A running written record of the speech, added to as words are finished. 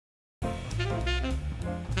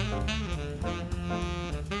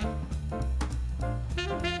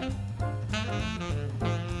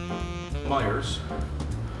Myers.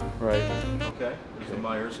 Right. Okay, there's the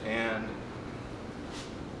Myers, and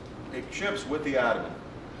it chips with the ottoman.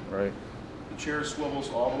 Right. The chair swivels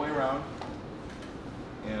all the way around,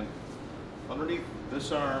 and underneath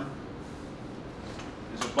this arm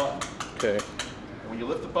is a button. Okay. And when you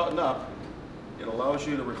lift the button up, it allows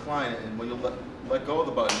you to recline it, and when you let go of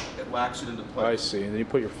the button, it locks it into place. I see. And then you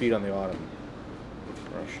put your feet on the ottoman.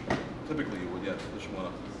 Typically you would, yeah, push one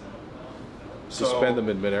up. Suspend them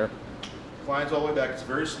in midair. Reclines all the way back. It's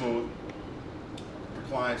very smooth.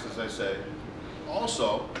 Reclines, as I say.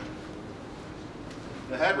 Also,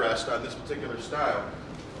 the headrest on this particular style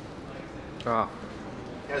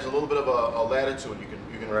has a little bit of a latitude.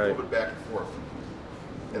 You can move it back and forth.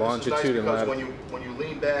 And Longitude this is nice and because latitude. when you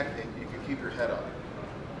lean back, you can keep your head up.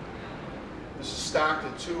 This is stocked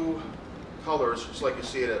in 2 colors, just like you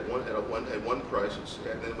see it at one price.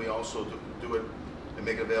 And then we also do it and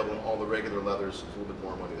make it available in all the regular leathers. It's a little bit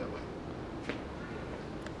more money that way.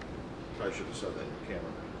 Probably should have said that in your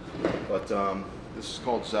camera. But this is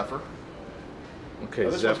called Zephyr. Okay,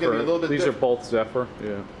 now, this Zephyr. One's gonna be a little bit These different. are both Zephyr.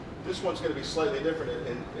 Yeah. This one's going to be slightly different.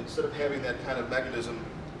 And instead of having that kind of mechanism,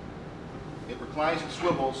 it reclines and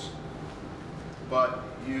swivels, but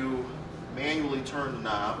you manually turn the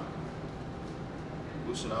knob,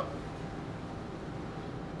 loosen up,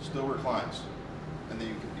 still reclines, and then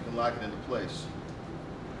you can lock it into place.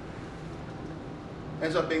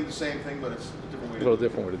 Ends up being the same thing, but it's a different way to do it. A little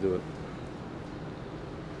different way to do it.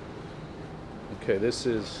 Okay, this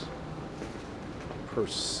is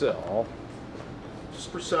Purcell.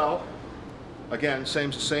 Just Purcell. Again,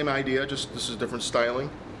 same idea, just this is different styling.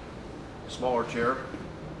 Smaller chair.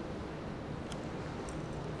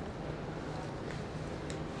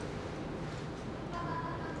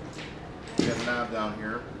 You got a knob down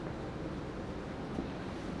here.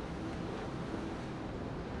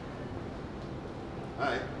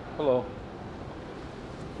 Hi. Hello.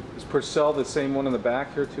 Is Purcell the same one in the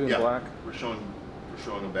back here too, in black? We're showing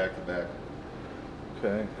them back to back.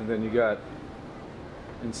 Okay, and then you got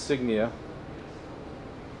Insignia.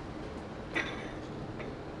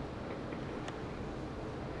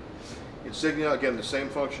 Insignia, again, the same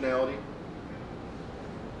functionality.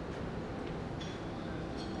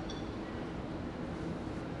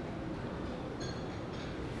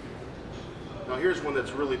 Now here's one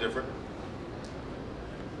that's really different.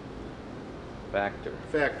 Factor.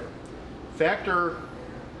 Factor. Factor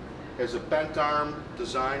has a bent arm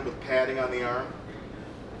design with padding on the arm.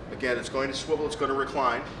 Again, it's going to swivel, it's going to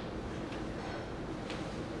recline.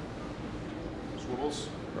 Swivels.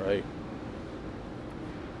 Right.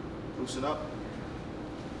 Loosen up.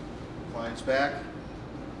 Reclines back.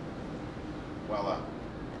 Voila.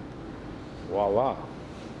 Voila.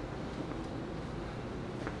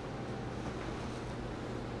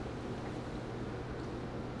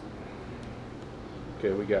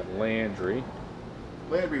 Okay, we got Landry.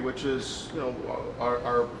 Landry, which is, you know,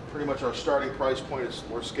 our pretty much our starting price point is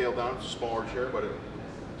more scaled down. It's a smaller chair, but it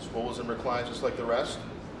swivels and reclines just like the rest.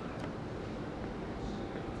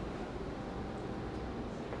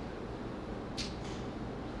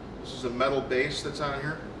 This is a metal base that's on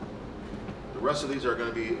here. The rest of these are going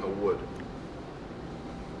to be a wood.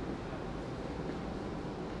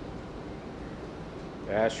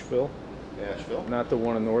 Asheville. Asheville. Not the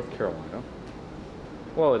one in North Carolina.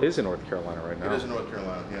 Well, it is in North Carolina right now. It is in North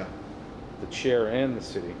Carolina, yeah. The chair and the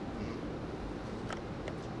city.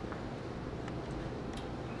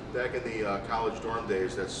 Back in the college dorm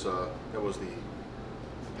days, that was the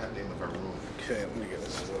pet name of our room. Okay, let me get a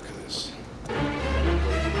look at this.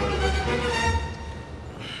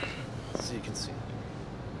 So you can see.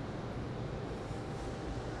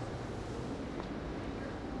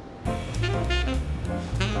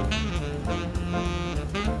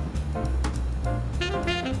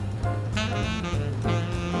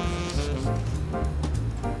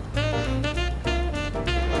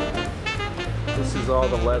 This is all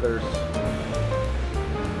the leathers.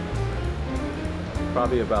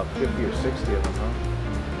 Probably about 50 or 60 of them, huh?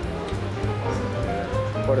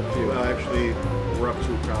 Yeah, quite a few. Well, actually, we're up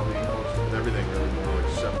to probably most everything really more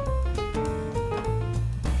like 7.